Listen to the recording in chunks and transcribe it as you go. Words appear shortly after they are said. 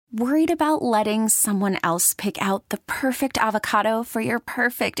Worried about letting someone else pick out the perfect avocado for your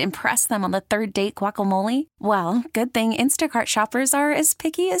perfect impress them on the third date guacamole? Well, good thing Instacart shoppers are as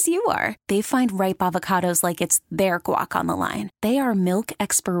picky as you are. They find ripe avocados like it's their guac on the line. They are milk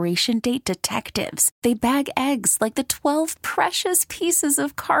expiration date detectives. They bag eggs like the 12 precious pieces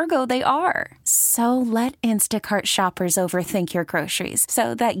of cargo they are. So let Instacart shoppers overthink your groceries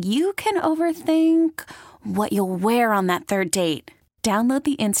so that you can overthink what you'll wear on that third date. Download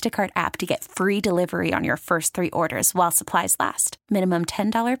the Instacart app to get free delivery on your first 3 orders while supplies last. Minimum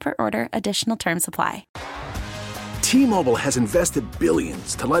 $10 per order. Additional terms apply. T-Mobile has invested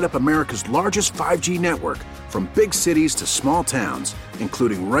billions to light up America's largest 5G network, from big cities to small towns,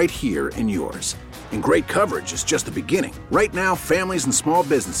 including right here in yours. And great coverage is just the beginning. Right now, families and small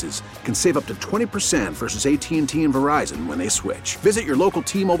businesses can save up to 20% versus AT&T and Verizon when they switch. Visit your local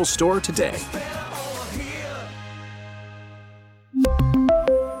T-Mobile store today.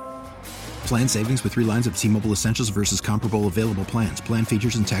 Plan savings with 3 lines of T-Mobile Essentials versus comparable available plans. Plan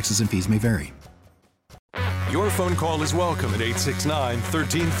features and taxes and fees may vary. Your phone call is welcome at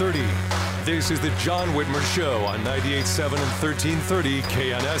 869-1330. This is the John Whitmer Show on 98.7 and 1330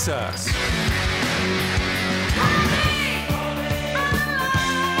 KNSS.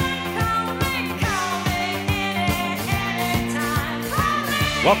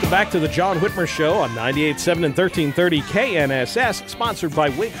 Welcome back to the John Whitmer Show on 98.7 and 1330 KNSS, sponsored by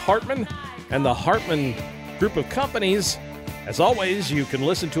Wink Hartman and the Hartman Group of Companies. As always, you can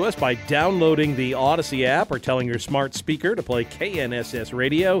listen to us by downloading the Odyssey app or telling your smart speaker to play KNSS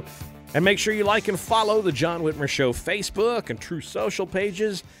Radio. And make sure you like and follow the John Whitmer Show Facebook and True Social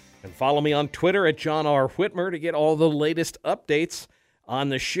pages. And follow me on Twitter at John R. Whitmer to get all the latest updates on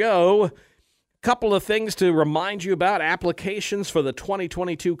the show. Couple of things to remind you about. Applications for the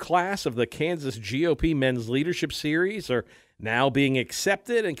 2022 class of the Kansas GOP Men's Leadership Series are now being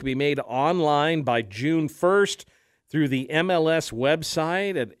accepted and can be made online by June 1st through the MLS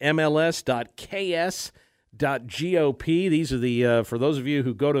website at mls.ks.gop. These are the, for those of you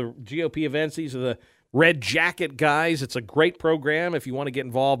who go to GOP events, these are the Red Jacket guys. It's a great program if you want to get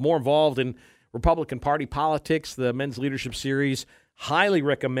involved, more involved in Republican Party politics. The Men's Leadership Series, highly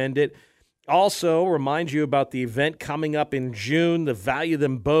recommend it. Also, remind you about the event coming up in June, the Value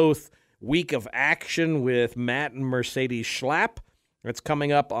Them Both Week of Action with Matt and Mercedes Schlapp. It's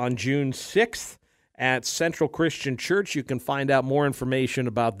coming up on June 6th at Central Christian Church. You can find out more information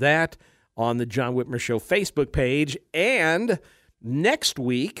about that on the John Whitmer Show Facebook page. And next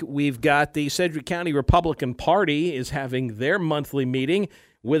week, we've got the Sedgwick County Republican Party is having their monthly meeting.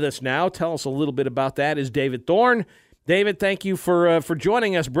 With us now, tell us a little bit about that, is David Thorne. David, thank you for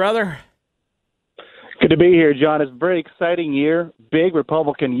joining us, brother. Good to be here, John. It's a very exciting year, big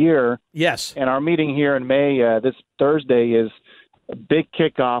Republican year. Yes. And our meeting here in May, this Thursday, is a big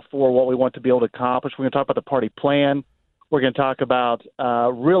kickoff for what we want to be able to accomplish. We're going to talk about the party plan. We're going to talk about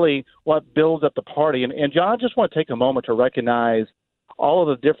really what builds up the party. And John, I just want to take a moment to recognize all of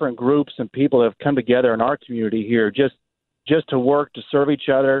the different groups and people that have come together in our community here just to work, to serve each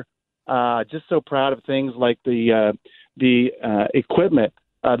other. Just so proud of things like the equipment,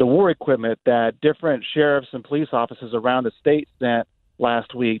 the war equipment that different sheriffs and police officers around the state sent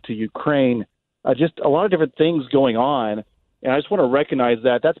last week to Ukraine. Just a lot of different things going on. And I just want to recognize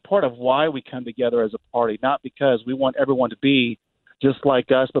that that's part of why we come together as a party, not because we want everyone to be just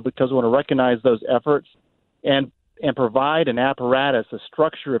like us, but because we want to recognize those efforts and provide an apparatus, a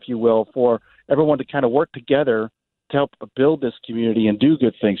structure, if you will, for everyone to kind of work together to help build this community and do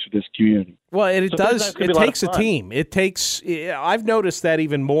good things for this community. Well, and it does. It takes a team. It takes. I've noticed that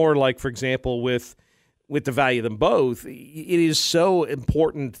even more. Like, for example, with the Value Them Both, it is so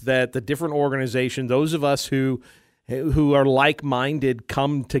important that the different organizations, those of us who are like-minded,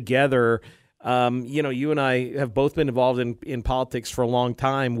 come together. You and I have both been involved in politics for a long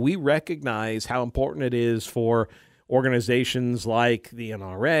time. We recognize how important it is for organizations like the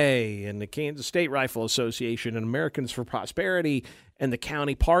NRA and the Kansas State Rifle Association and Americans for Prosperity and the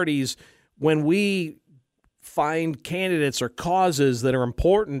county parties. When we find candidates or causes that are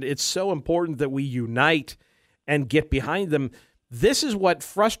important, it's so important that we unite and get behind them. This is what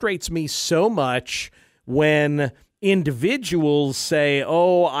frustrates me so much when individuals say,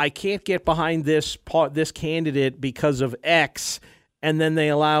 "Oh, I can't get behind this candidate because of X," and then they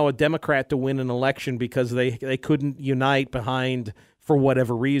allow a Democrat to win an election because they couldn't unite behind for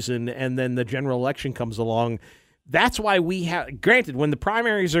whatever reason, and then the general election comes along. That's why we have, granted, when the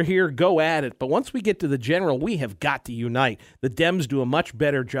primaries are here, go at it, but once we get to the general, we have got to unite. The Dems do a much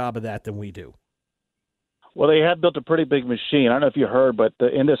better job of that than we do. Well, they have built a pretty big machine. I don't know if you heard, but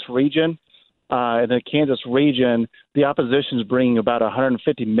in this region, in the Kansas region, the opposition is bringing about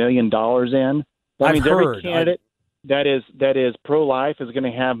 $150 million in. That means every candidate that is pro-life is going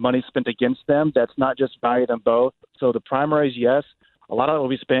to have money spent against them. That's not just value them both. So the primaries, yes, a lot of it will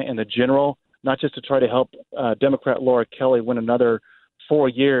be spent in the general, not just to try to help Democrat Laura Kelly win another 4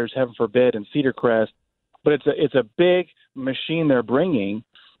 years, heaven forbid, in Cedar Crest. But it's a big machine they're bringing.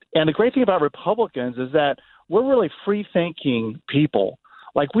 And the great thing about Republicans is that we're really free-thinking people.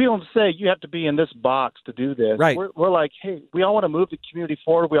 Like, we don't say you have to be in this box to do this. Right. We're like, hey, we all want to move the community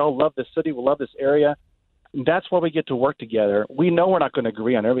forward. We all love the city. We love this area. And that's why we get to work together. We know we're not going to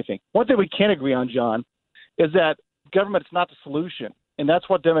agree on everything. One thing we can agree on, John, is that government is not the solution. And that's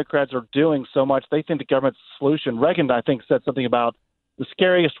what Democrats are doing so much. They think the government's the solution. Reagan, I think, said something about the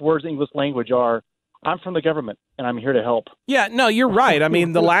scariest words in English language are, I'm from the government, and I'm here to help. Yeah, no, you're right. I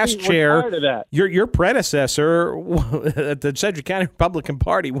mean, the last chair, your predecessor at the Sedgwick County Republican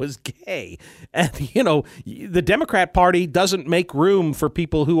Party was gay. And, you know, the Democrat Party doesn't make room for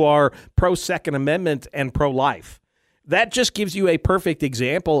people who are pro-Second Amendment and pro-life. That just gives you a perfect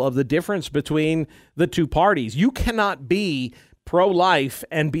example of the difference between the two parties. You cannot be pro-life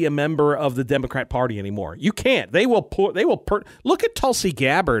and be a member of the Democrat Party anymore. You can't. They will look at Tulsi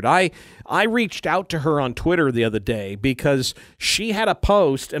Gabbard. I reached out to her on Twitter the other day because she had a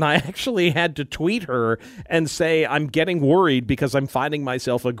post, and I actually had to tweet her and say, I'm getting worried because I'm finding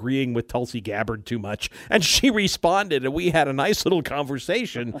myself agreeing with Tulsi Gabbard too much. And she responded, and we had a nice little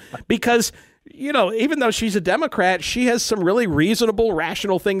conversation because, you know, even though she's a Democrat, she has some really reasonable,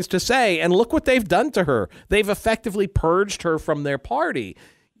 rational things to say. And look what they've done to her. They've effectively purged her from their party.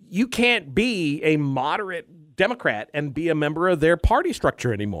 You can't be a moderate Democrat and be a member of their party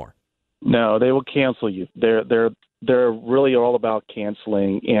structure anymore. No, they will cancel you. They're really all about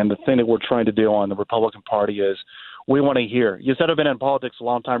canceling. And the thing that we're trying to do on the Republican Party is we want to hear. You said I've been in politics a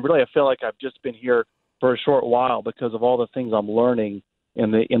long time. Really, I feel like I've just been here for a short while because of all the things I'm learning in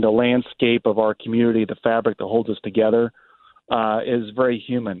the landscape of our community. The fabric that holds us together is very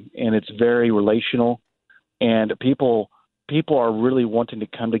human, and it's very relational. And people are really wanting to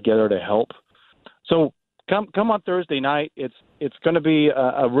come together to help. So come on Thursday night. It's going to be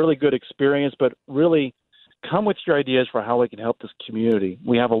a really good experience, but really come with your ideas for how we can help this community.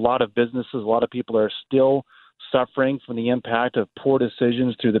 We have a lot of businesses, a lot of people that are still suffering from the impact of poor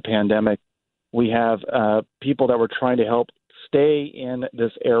decisions through the pandemic. We have people that we're trying to help stay in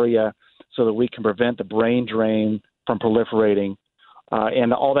this area so that we can prevent the brain drain from proliferating.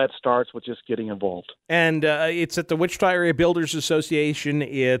 And all that starts with just getting involved. And it's at the Wichita Area Builders Association.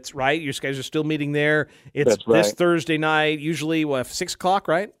 It's right. You guys are still meeting there. It's this Thursday night, usually 6 o'clock,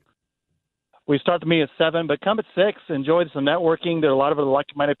 right? We start the meeting at 7, but come at 6. Enjoy some networking. There are a lot of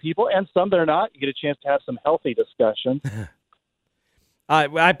like-minded people, and some that are not. You get a chance to have some healthy discussion.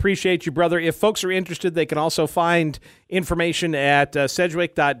 I appreciate you, brother. If folks are interested, they can also find information at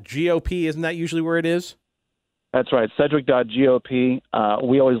sedgwick.gop. Isn't that usually where it is? That's right, sedgwick.gop.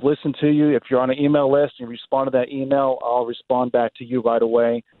 We always listen to you. If you're on an email list and you respond to that email, I'll respond back to you right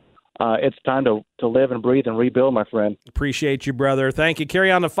away. It's time to live and breathe and rebuild, my friend. Appreciate you, brother. Thank you. Carry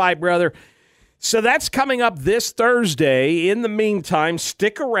on the fight, brother. So that's coming up this Thursday. In the meantime,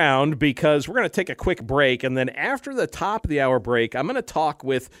 stick around because we're going to take a quick break. And then after the top of the hour break, I'm going to talk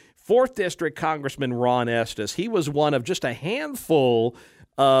with 4th District Congressman Ron Estes. He was one of just a handful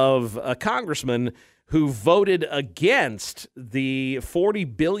of congressmen who voted against the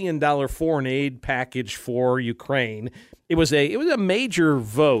 $40 billion foreign aid package for Ukraine. It was a major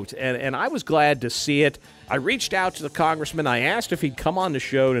vote, and I was glad to see it. I reached out to the congressman. I asked if he'd come on the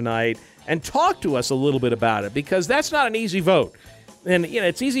show tonight and talk to us a little bit about it, because that's not an easy vote. And you know,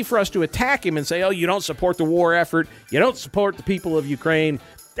 it's easy for us to attack him and say, oh, you don't support the war effort, you don't support the people of Ukraine.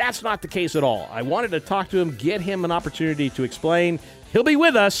 That's not the case at all. I wanted to talk to him, get him an opportunity to explain. He'll be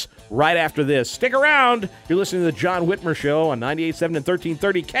with us right after this. Stick around. You're listening to the John Whitmer Show on 98.7 and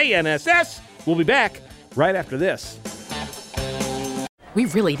 1330 KNSS. We'll be back right after this. We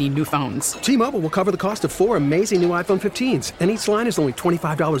really need new phones. T-Mobile will cover the cost of 4 amazing new iPhone 15s, and each line is only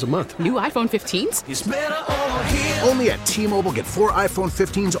 $25 a month. New iPhone 15s? It's better over here. Only at T-Mobile, get 4 iPhone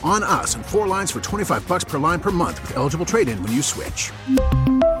 15s on us and 4 lines for $25 per line per month with eligible trade-in when you switch.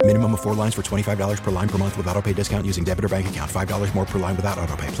 Minimum of 4 lines for $25 per line per month with autopay discount using debit or bank account. $5 more per line without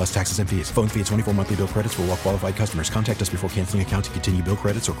autopay, plus taxes and fees. Phone fee at 24 monthly bill credits for well-qualified customers. Contact us before canceling account to continue bill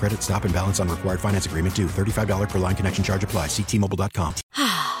credits or credit stop and balance on required finance agreement due. $35 per line connection charge applies. See T-Mobile.com.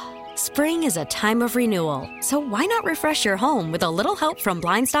 Spring is a time of renewal, so why not refresh your home with a little help from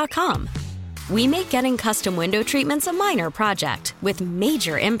Blinds.com? We make getting custom window treatments a minor project with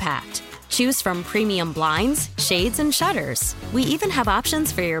major impact. Choose from premium blinds, shades, and shutters. We even have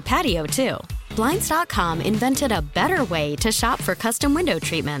options for your patio, too. Blinds.com invented a better way to shop for custom window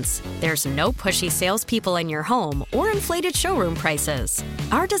treatments. There's no pushy salespeople in your home or inflated showroom prices.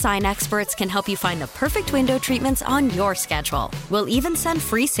 Our design experts can help you find the perfect window treatments on your schedule. We'll even send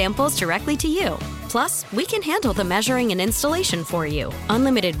free samples directly to you. Plus, we can handle the measuring and installation for you.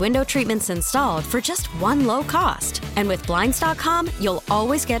 Unlimited window treatments installed for just one low cost. And with Blinds.com, you'll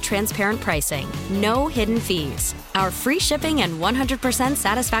always get transparent pricing. No hidden fees. Our free shipping and 100%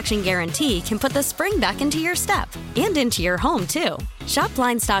 satisfaction guarantee can put the spring back into your step and into your home, too. Shop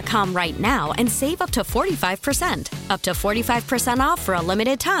Blinds.com right now and save up to 45%. Up to 45% off for a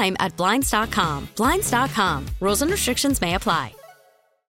limited time at Blinds.com. Blinds.com. Rules and restrictions may apply.